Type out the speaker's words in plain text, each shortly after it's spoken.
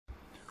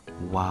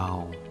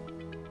Wow.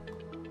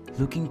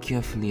 Looking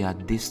carefully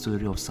at this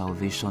story of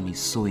salvation is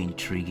so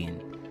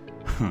intriguing.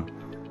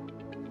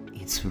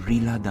 It's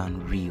realer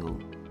than real.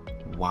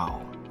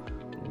 Wow.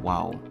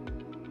 Wow.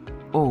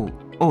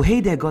 Oh,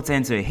 hey there, God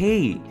Enter.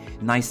 Hey,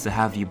 nice to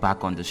have you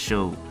back on the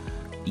show.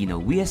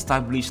 We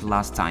established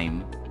last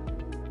time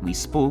we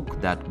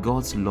spoke that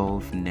God's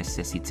love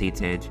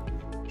necessitated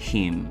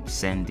Him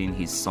sending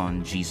His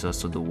Son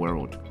Jesus to the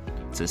world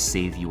to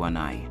save you and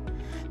I.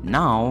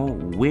 Now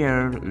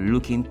we're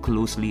looking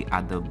closely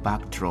at the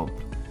backdrop,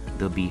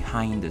 the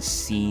behind the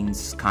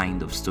scenes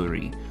kind of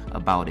story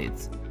about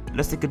it.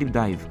 Let's take a deep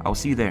dive. I'll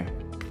see you there.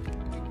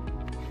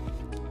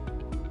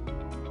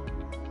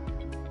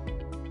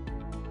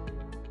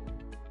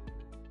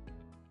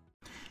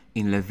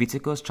 In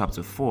Leviticus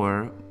chapter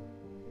 4,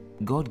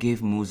 God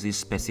gave Moses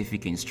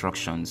specific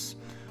instructions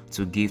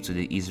to give to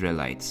the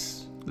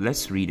Israelites.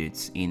 Let's read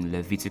it in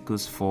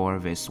Leviticus 4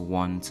 verse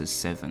 1 to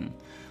 7.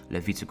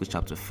 Leviticus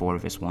chapter 4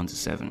 verse 1 to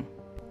 7.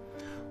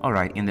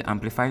 Alright, in the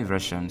Amplified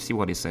Version, see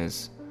what it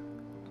says.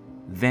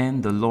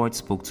 Then the Lord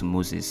spoke to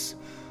Moses,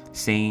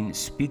 saying,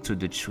 "Speak to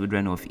the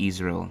children of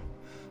Israel.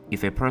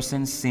 If a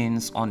person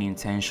sins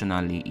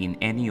unintentionally in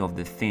any of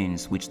the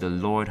things which the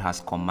Lord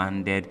has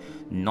commanded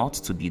not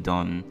to be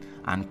done,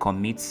 and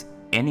commits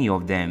any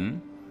of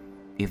them,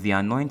 if the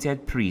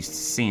anointed priest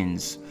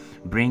sins,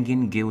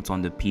 bringing guilt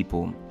on the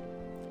people,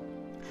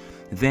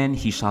 then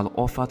he shall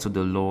offer to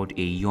the Lord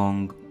a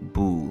young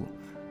bull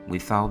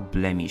without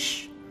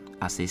blemish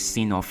as a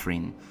sin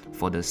offering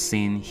for the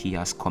sin he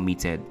has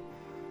committed.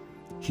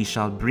 He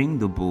shall bring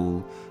the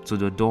bull to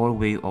the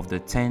doorway of the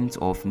tent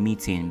of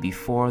meeting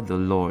before the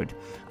Lord,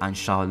 and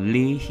shall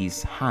lay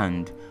his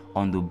hand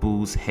on the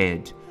bull's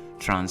head,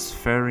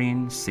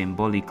 transferring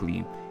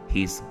symbolically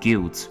his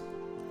guilt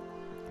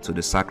to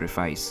the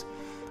sacrifice,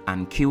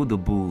 and kill the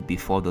bull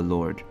before the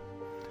Lord.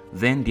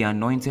 Then the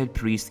anointed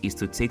priest is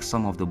to take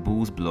some of the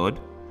bull's blood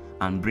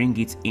and bring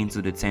it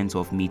into the tent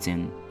of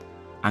meeting,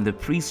 and the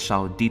priest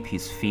shall dip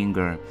his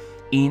finger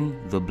in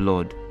the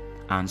blood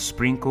and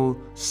sprinkle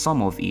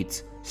some of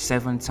it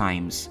 7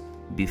 times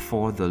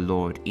before the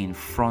Lord in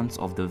front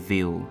of the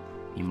veil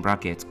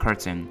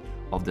 (curtain)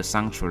 of the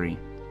sanctuary.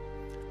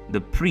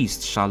 The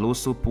priest shall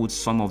also put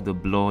some of the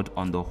blood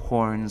on the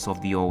horns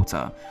of the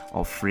altar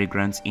of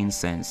fragrant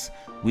incense,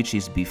 which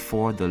is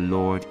before the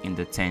Lord in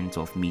the tent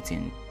of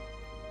meeting.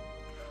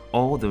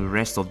 All the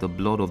rest of the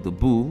blood of the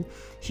bull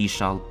he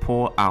shall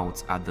pour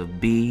out at the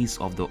base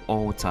of the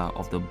altar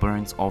of the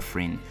burnt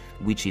offering,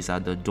 which is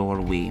at the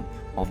doorway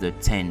of the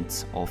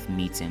tent of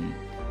meeting."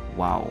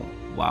 Wow.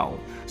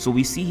 So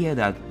we see here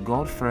that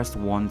God first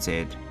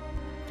wanted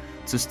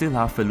to still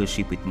have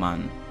fellowship with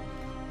man,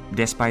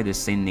 despite the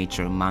sin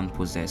nature man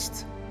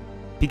possessed.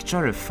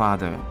 Picture a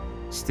father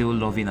still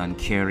loving and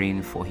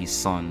caring for his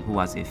son who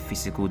has a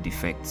physical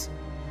defect.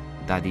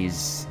 That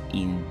is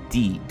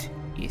indeed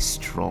a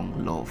strong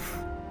love.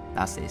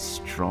 That's a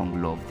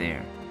strong love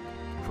there.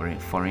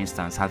 For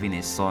instance, having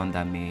a son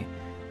that may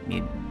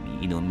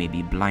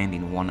be blind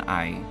in one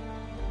eye.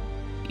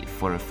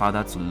 For a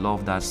father to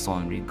love that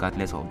son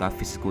regardless of that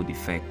physical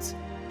defect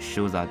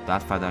shows that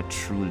that father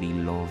truly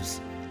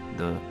loves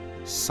the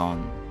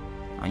son.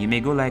 And you may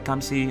go like,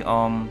 Kamsy,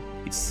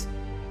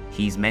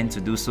 he's meant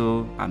to do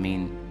so. I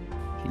mean,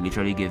 he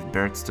literally gave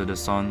birth to the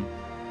son.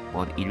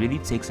 But it really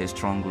takes a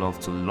strong love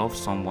to love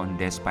someone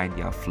despite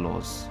their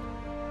flaws,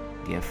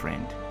 dear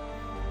friend.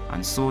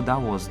 And so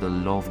that was the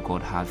love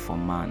God had for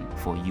man,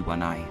 for you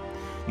and I.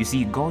 You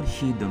see, God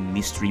hid the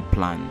mystery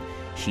plan,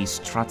 his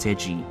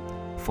strategy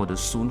for the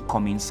soon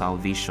coming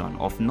salvation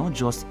of not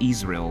just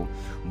Israel,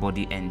 but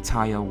the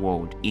entire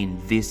world in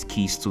this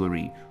key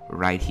story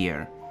right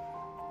here.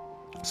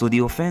 So the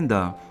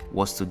offender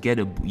was to get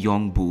a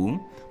young bull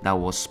that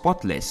was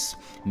spotless,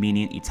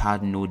 meaning it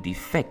had no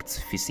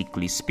defect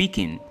physically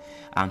speaking.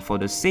 And for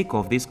the sake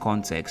of this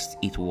context,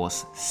 it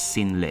was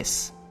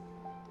sinless.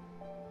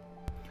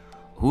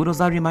 Who does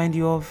that remind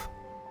you of?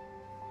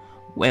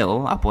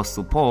 Well,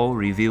 Apostle Paul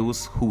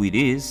reveals who it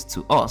is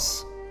to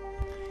us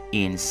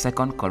in 2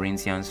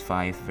 Corinthians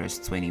 5 verse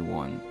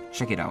 21.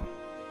 Check it out.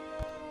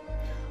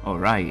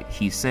 Alright,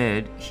 he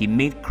said, "He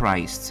made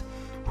Christ,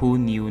 who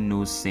knew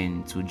no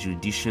sin, to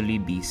judicially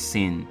be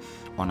sin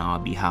on our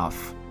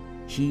behalf."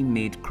 He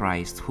made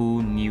Christ,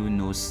 who knew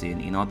no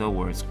sin. In other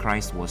words,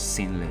 Christ was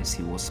sinless.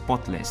 He was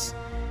spotless.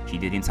 He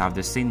didn't have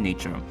the sin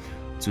nature,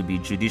 to be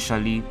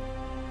judicially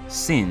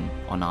sin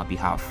on our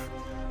behalf,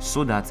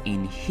 so that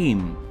in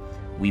him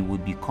we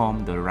would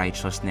become the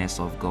righteousness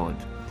of God.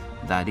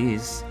 That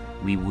is,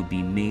 we would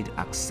be made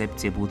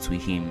acceptable to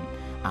him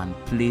and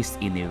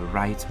placed in a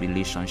right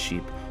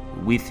relationship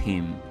with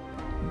him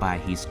by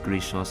his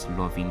gracious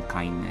loving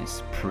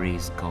kindness.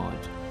 Praise God.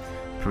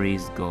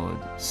 Praise God.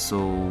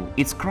 So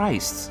it's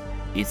Christ.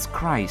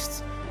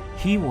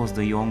 He was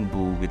the young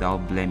bull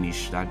without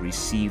blemish that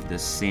received the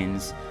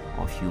sins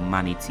of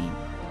humanity,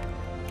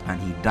 and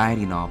he died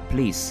in our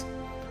place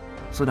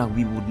so that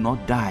we would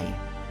not die.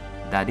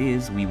 That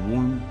is, we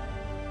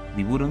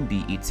wouldn't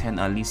be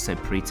eternally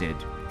separated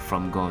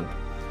from God,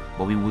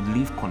 but we would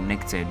live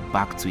connected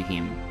back to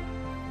Him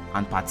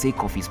and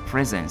partake of His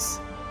presence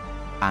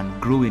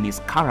and grow in His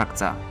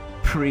character.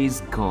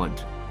 Praise God.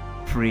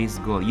 Praise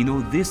God.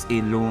 This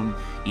alone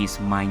is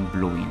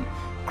mind-blowing.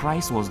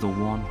 Christ was the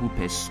one who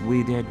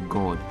persuaded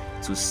God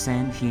to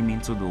send Him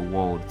into the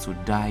world to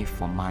die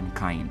for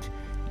mankind.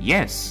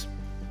 Yes,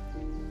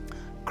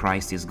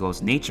 Christ is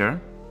God's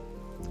nature.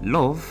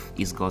 Love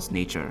is God's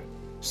nature.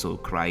 So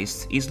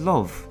Christ is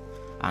love.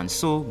 And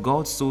so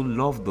God so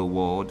loved the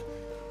world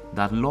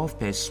that love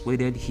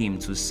persuaded Him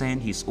to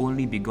send His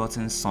only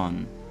begotten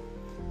Son,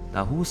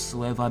 that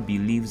whosoever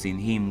believes in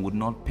Him would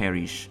not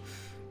perish,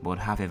 but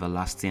have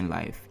everlasting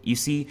life. You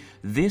see,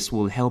 this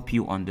will help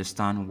you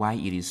understand why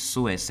it is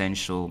so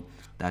essential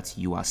that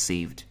you are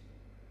saved.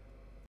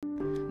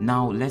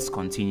 Now, let's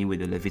continue with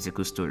the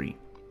Levitical story.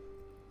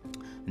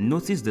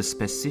 Notice the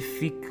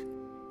specific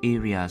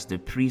areas the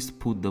priest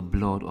put the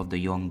blood of the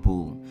young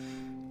bull.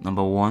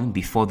 Number 1,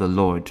 before the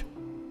Lord,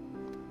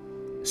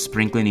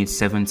 sprinkling it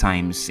 7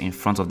 times in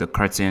front of the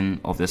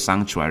curtain of the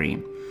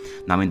sanctuary.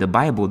 Now, in the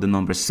Bible, the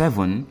number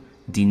 7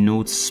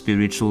 denotes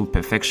spiritual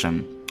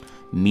perfection,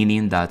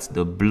 meaning that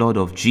the blood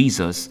of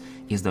Jesus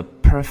is the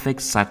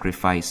perfect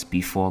sacrifice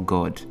before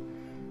God.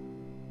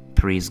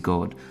 Praise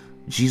God.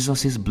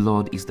 Jesus'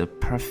 blood is the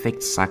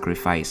perfect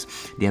sacrifice.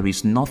 There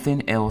is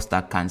nothing else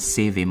that can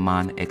save a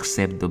man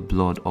except the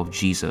blood of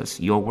Jesus.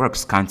 Your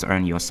works can't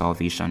earn your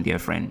salvation, dear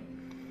friend.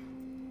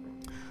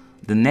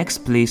 The next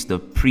place the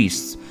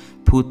priests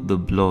put the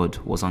blood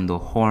was on the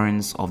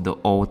horns of the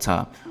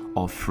altar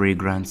of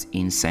fragrant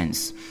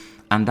incense.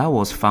 And that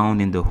was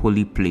found in the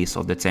holy place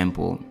of the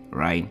temple,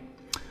 right?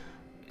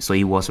 So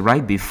it was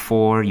right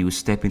before you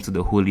step into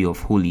the Holy of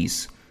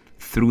Holies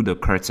through the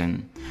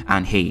curtain.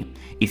 And hey,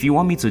 if you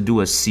want me to do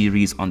a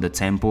series on the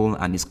temple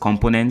and its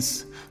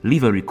components,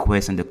 leave a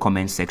request in the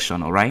comment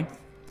section, all right?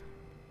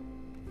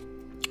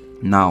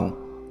 Now,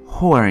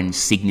 horn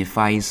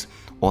signifies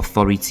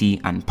authority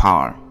and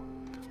power.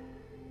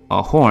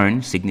 A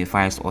horn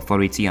signifies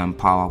authority and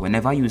power.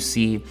 Whenever you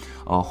see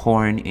a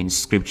horn in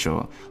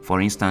scripture,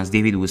 for instance,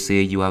 David will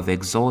say, "You have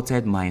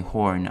exalted my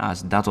horn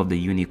as that of the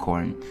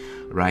unicorn,"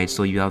 right?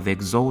 So you have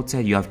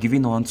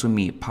given unto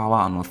me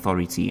power and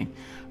authority,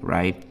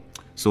 right?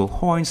 So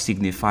horn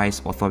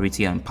signifies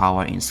authority and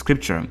power in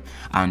scripture,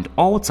 and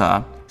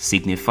altar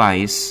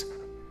signifies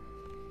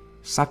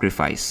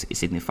sacrifice. It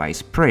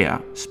signifies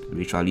prayer,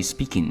 spiritually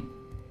speaking.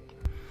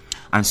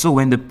 And so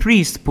when the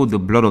priest put the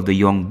blood of the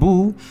young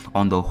bull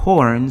on the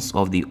horns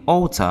of the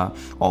altar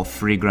of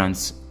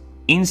fragrant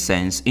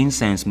incense,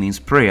 incense means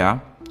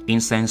prayer,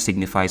 incense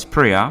signifies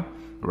prayer,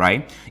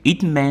 right?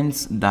 It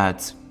meant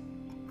that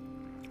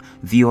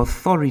the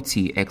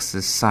authority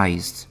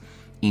exercised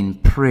in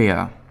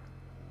prayer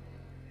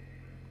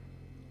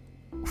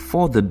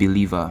for the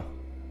believer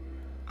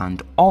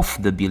and of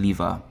the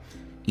believer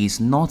is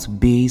not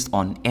based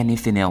on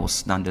anything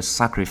else than the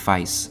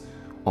sacrifice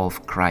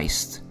of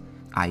Christ.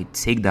 I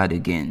take that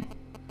again.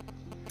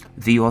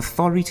 The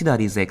authority that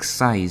is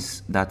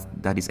exercised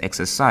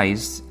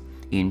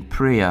in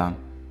prayer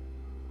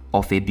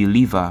of a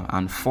believer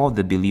and for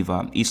the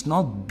believer is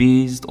not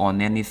based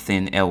on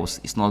anything else.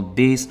 It's not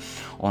based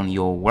on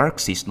your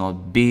works. It's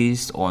not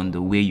based on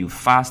the way you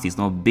fast. It's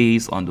not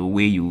based on the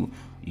way you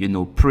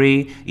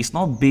pray. It's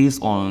not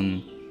based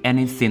on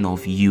anything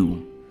of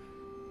you.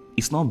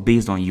 It's not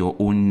based on your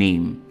own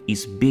name.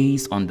 It's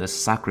based on the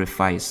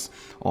sacrifice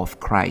of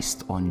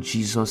Christ, on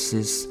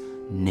Jesus's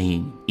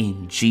name,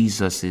 in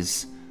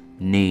Jesus's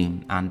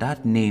name. And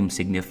that name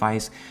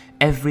signifies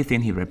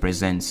everything He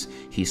represents.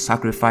 His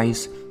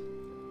sacrifice,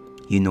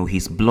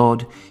 His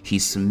blood,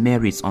 His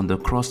merits on the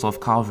cross of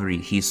Calvary,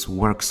 His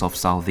works of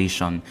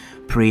salvation.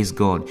 Praise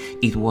God.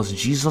 It was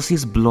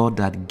Jesus's blood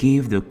that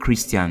gave the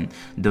Christian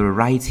the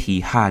right he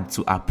had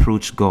to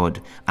approach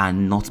God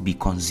and not be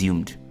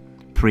consumed.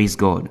 Praise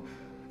God.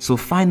 So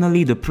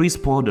finally, the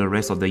priest poured the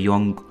rest of the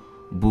young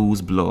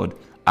bull's blood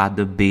at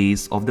the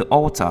base of the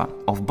altar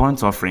of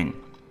burnt offering.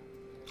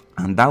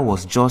 And that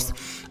was just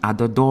at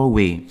the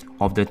doorway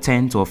of the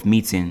tent of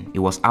meeting. It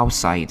was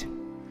outside.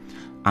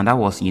 And that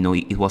was,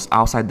 it was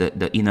outside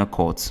the inner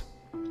court,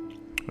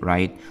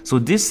 right? So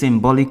this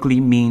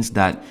symbolically means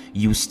that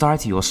you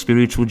start your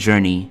spiritual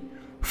journey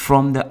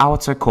from the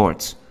outer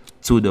court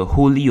to the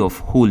Holy of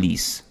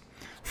Holies.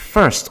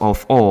 First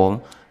of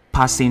all,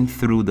 passing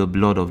through the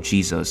blood of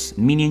Jesus,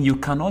 meaning you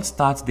cannot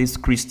start this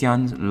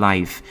Christian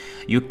life.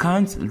 You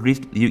can't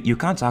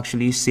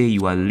actually say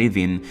you are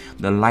living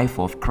the life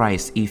of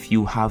Christ if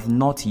you have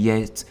not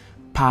yet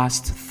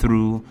passed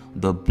through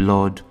the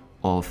blood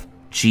of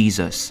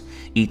Jesus.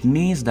 It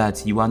means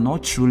that you are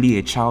not truly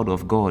a child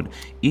of God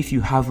if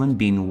you haven't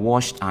been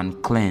washed and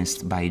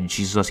cleansed by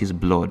Jesus'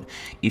 blood.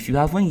 If you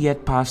haven't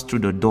yet passed through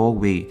the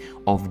doorway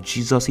of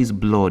Jesus'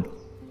 blood,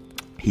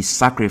 His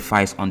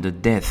sacrifice on the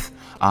death,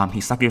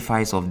 His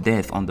sacrifice of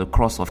death on the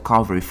cross of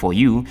Calvary for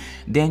you,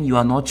 then you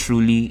are not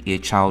truly a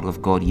child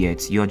of God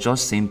yet. You're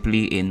just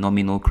simply a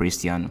nominal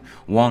Christian,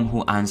 one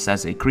who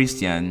answers a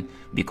Christian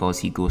because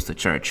he goes to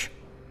church.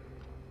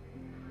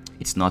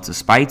 It's not to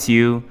spite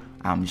you.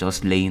 I'm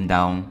just laying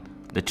down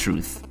the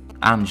truth.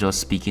 I'm just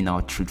speaking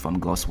out truth from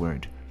God's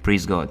word.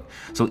 Praise God.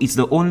 So it's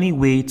the only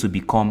way to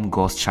become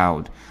God's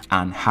child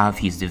and have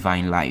his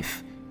divine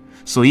life.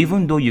 So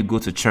even though you go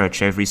to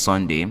church every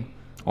Sunday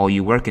or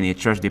you work in a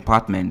church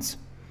department,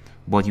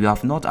 but you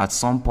have not at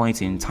some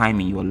point in time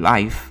in your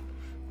life,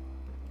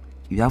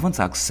 you haven't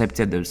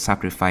accepted the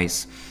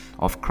sacrifice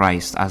of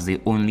Christ as the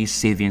only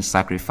saving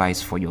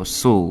sacrifice for your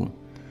soul.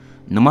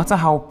 No matter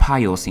how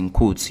pious in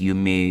quotes you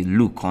may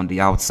look on the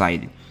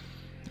outside,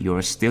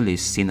 you're still a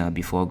sinner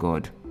before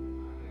God.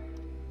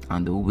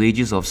 And the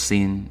wages of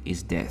sin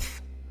is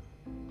death.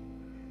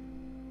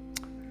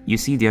 You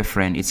see, dear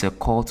friend, it's a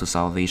call to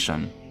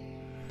salvation.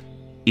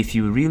 If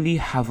you really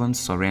haven't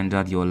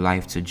surrendered your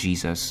life to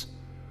Jesus,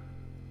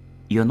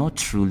 you're not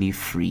truly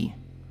free.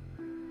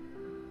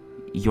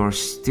 You're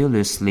still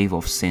a slave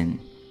of sin.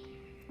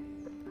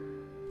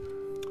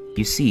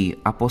 You see,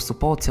 Apostle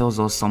Paul tells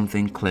us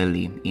something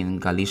clearly in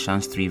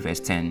Galatians 3 verse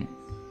 10.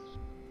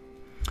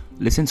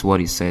 Listen to what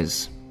he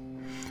says.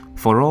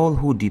 For all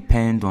who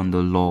depend on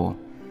the law,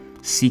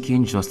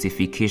 seeking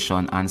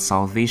justification and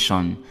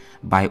salvation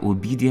by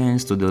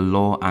obedience to the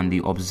law and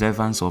the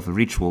observance of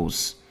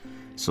rituals,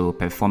 so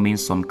performing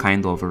some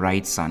kind of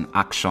rites and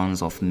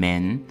actions of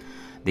men,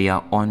 they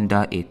are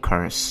under a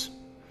curse.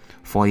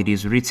 For it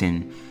is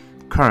written,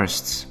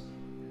 cursed,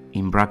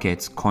 in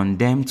brackets,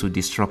 condemned to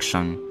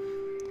destruction,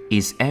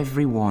 is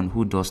everyone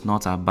who does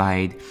not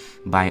abide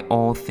by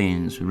all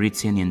things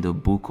written in the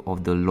book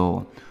of the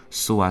law,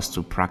 so as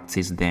to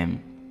practice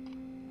them.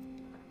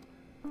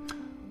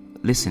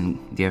 Listen,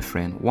 dear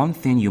friend, one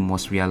thing you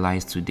must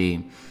realize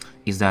today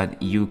is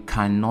that you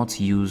cannot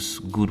use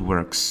good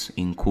works,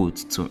 in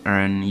quotes, to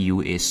earn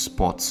you a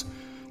spot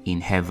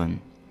in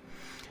heaven.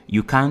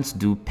 You can't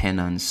do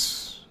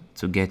penance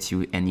to get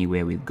you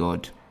anywhere with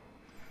God.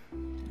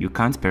 You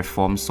can't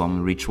perform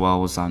some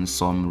rituals and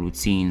some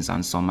routines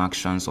and some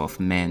actions of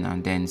men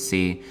and then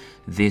say,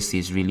 this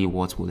is really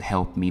what will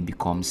help me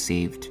become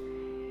saved.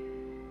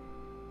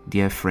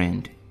 Dear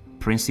friend,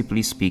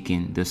 principally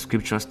speaking, the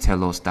scriptures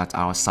tell us that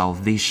our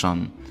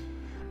salvation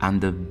and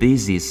the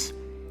basis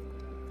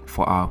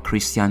for our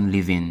Christian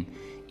living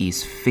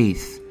is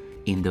faith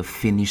in the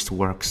finished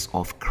works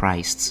of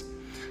Christ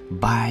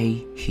by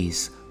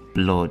his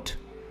blood.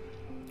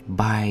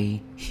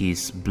 By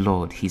his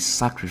blood, his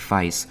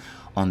sacrifice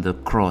on the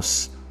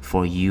cross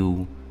for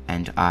you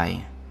and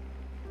I.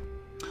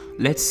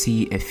 Let's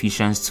see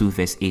Ephesians 2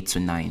 verse 8 to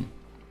 9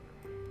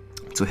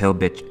 to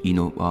help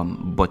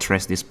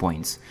buttress this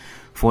point.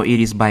 For it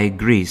is by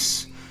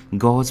grace,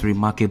 God's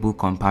remarkable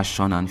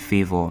compassion and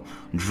favor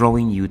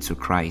drawing you to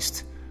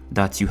Christ,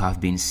 that you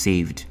have been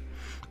saved,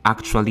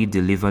 actually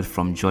delivered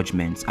from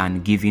judgment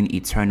and given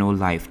eternal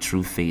life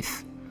through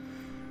faith.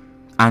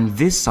 And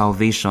this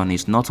salvation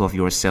is not of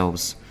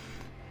yourselves.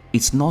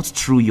 It's not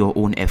through your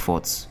own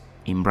efforts,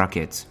 in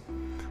brackets,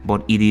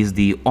 but it is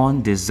the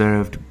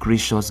undeserved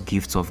gracious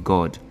gift of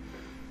God.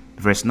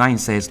 Verse 9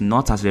 says,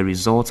 not as a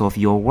result of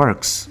your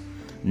works,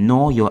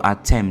 nor your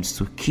attempts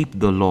to keep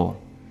the law,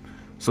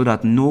 so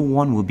that no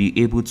one will be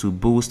able to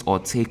boast or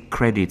take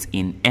credit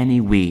in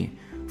any way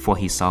for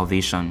his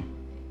salvation.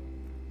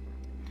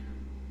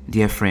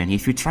 Dear friend,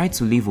 if you try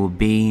to live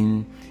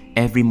obeying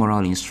every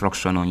moral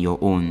instruction on your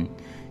own,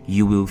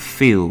 you will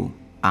fail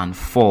and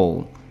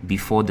fall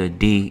before the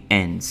day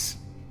ends.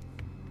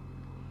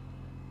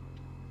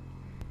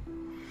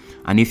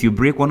 And if you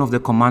break one of the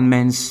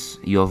commandments,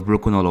 you have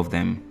broken all of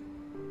them.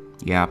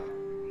 Yeah.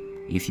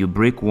 If you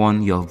break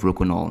one, you have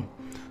broken all.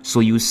 So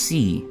you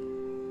see,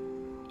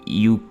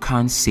 you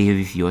can't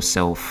save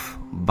yourself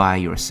by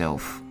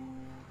yourself.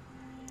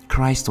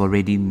 Christ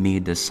already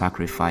made the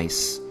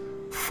sacrifice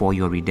for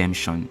your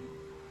redemption.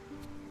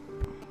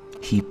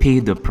 He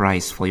paid the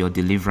price for your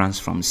deliverance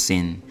from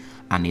sin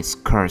and its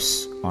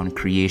curse on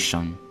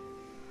creation.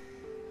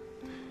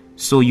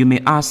 So you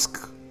may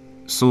ask,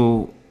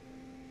 so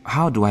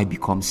how do I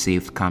become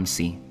saved,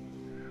 Kamsy?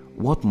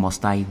 What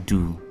must I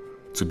do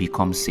to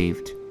become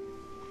saved?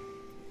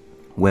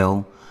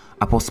 Well,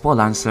 Apostle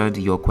Paul answered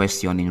your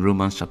question in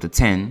Romans chapter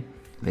 10,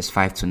 verse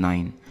 5 to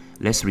 9.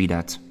 Let's read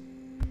that.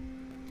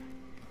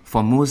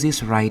 For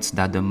Moses writes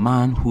that the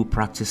man who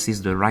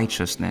practices the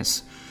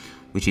righteousness,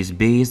 which is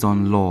based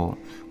on law,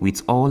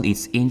 with all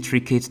its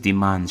intricate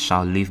demands,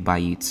 shall live by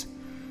it.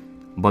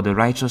 But the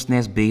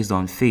righteousness based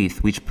on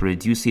faith, which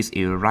produces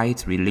a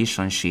right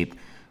relationship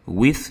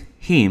with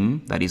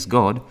him, that is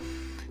God,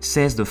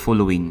 says the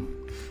following: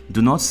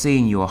 do not say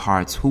in your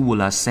hearts, who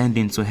will ascend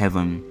into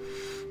heaven,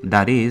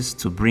 that is,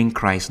 to bring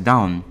Christ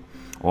down,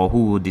 or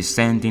who will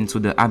descend into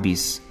the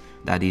abyss,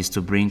 that is,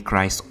 to bring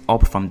Christ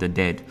up from the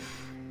dead.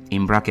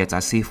 In brackets,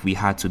 as if we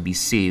had to be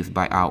saved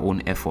by our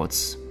own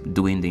efforts,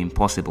 doing the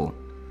impossible.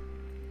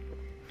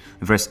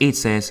 Verse 8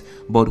 says,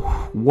 but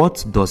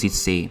what does it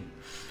say?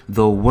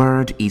 The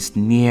word is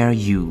near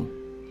you.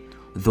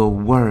 The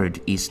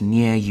word is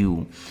near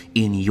you,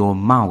 in your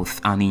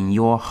mouth and in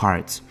your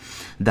heart.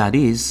 That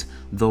is,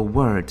 the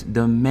word,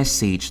 the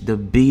message, the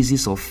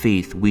basis of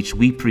faith which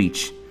we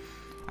preach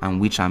and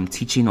which I'm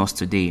teaching us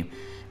today.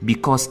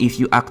 Because if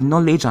you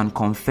acknowledge and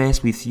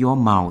confess with your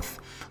mouth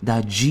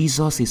that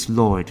Jesus is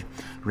Lord,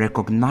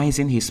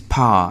 recognizing his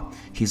power,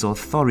 his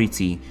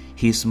authority,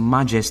 his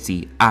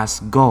majesty as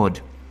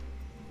God,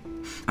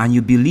 and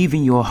you believe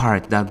in your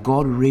heart that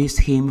God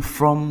raised him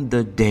from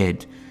the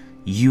dead,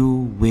 you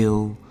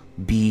will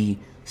be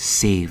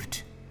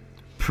saved.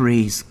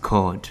 Praise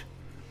God.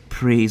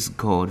 Praise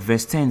God.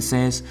 Verse 10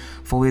 says,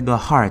 "For with the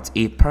heart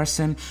a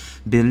person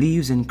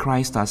believes in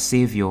Christ as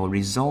Savior,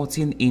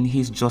 resulting in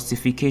his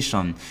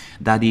justification,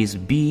 that is,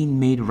 being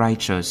made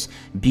righteous,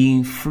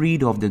 being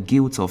freed of the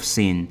guilt of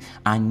sin,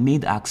 and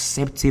made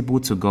acceptable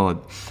to God.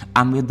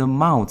 And with the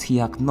mouth he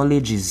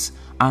acknowledges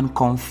and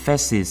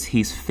confesses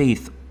his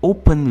faith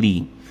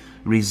openly,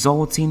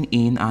 resulting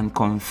in and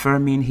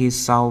confirming his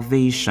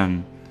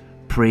salvation."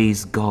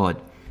 Praise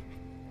God.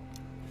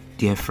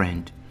 Dear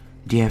friend,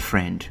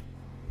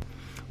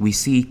 we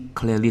see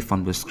clearly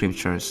from the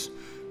scriptures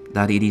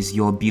that it is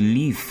your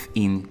belief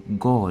in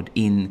God,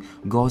 in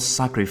God's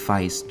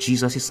sacrifice,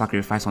 Jesus'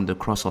 sacrifice on the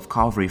cross of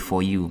Calvary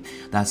for you,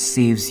 that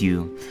saves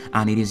you.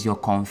 And it is your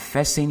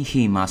confessing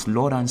him as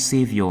Lord and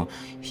Savior,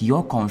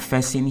 your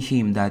confessing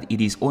him that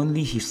it is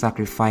only his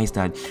sacrifice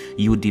that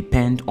you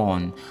depend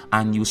on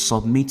and you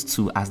submit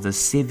to as the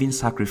saving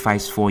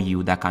sacrifice for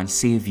you that can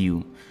save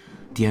you.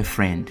 Dear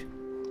friend,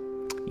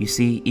 you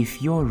see,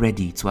 if you're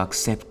ready to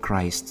accept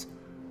Christ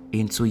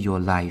into your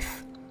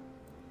life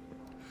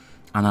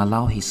and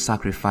allow his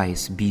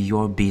sacrifice be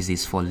your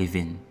basis for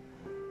living,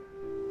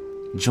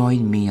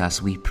 join me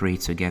as we pray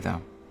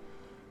together.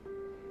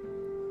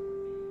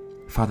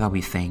 Father, we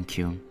thank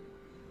you.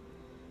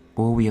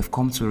 Oh, we have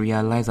come to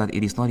realize that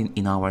it is not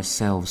in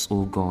ourselves,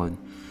 oh God.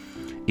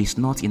 It's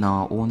not in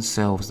our own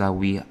selves that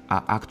we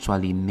are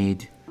actually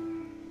made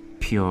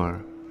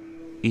pure.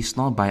 It's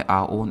not by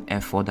our own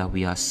effort that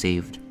we are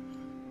saved.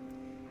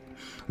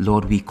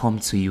 Lord, we come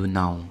to you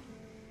now.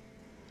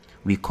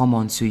 We come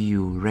unto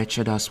you,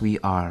 wretched as we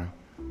are,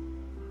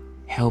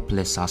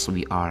 helpless as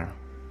we are,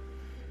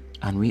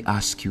 and we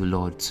ask you,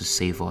 Lord, to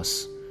save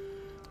us.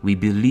 We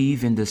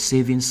believe in the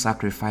saving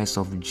sacrifice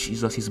of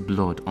Jesus'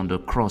 blood on the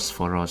cross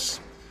for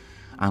us,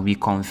 and we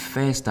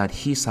confess that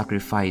his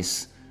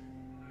sacrifice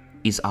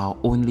is our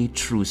only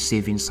true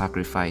saving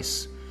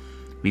sacrifice.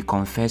 We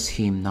confess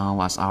him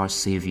now as our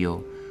Savior.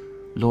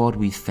 Lord,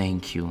 we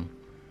thank you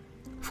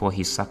for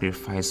his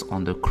sacrifice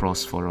on the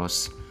cross for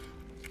us,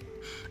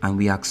 and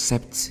we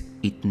accept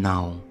it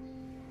now.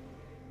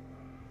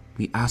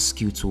 We ask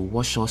you to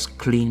wash us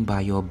clean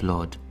by your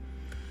blood.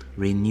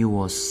 Renew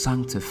us,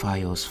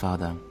 sanctify us,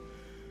 Father.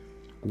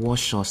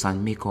 Wash us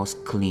and make us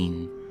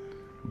clean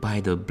by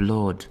the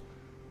blood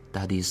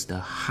that is the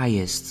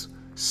highest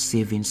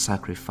saving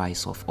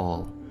sacrifice of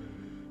all.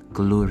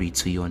 Glory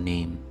to your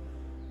name.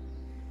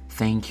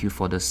 Thank you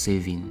for the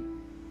saving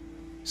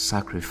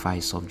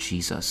sacrifice of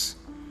Jesus.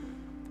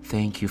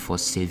 Thank you for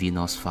saving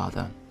us,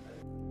 Father.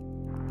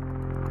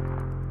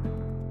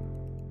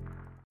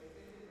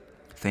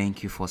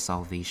 Thank you for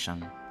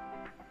salvation.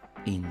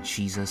 In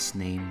Jesus'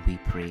 name we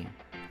pray.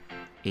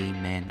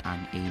 Amen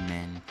and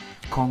amen.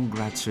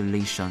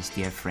 Congratulations,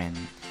 dear friend.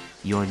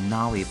 You're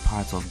now a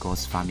part of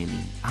God's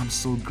family. I'm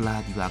so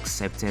glad you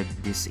accepted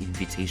this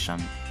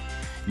invitation.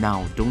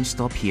 Now, don't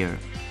stop here.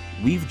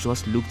 We've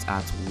just looked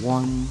at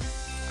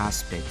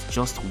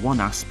just one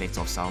aspect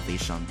of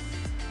salvation.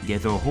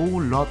 There's a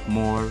whole lot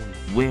more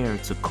where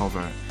to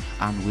cover,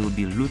 and we'll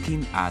be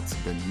looking at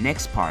the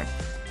next part,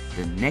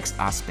 the next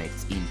aspect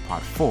in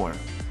part 4.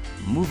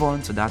 Move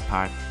on to that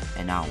part,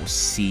 and I will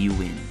see you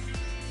in.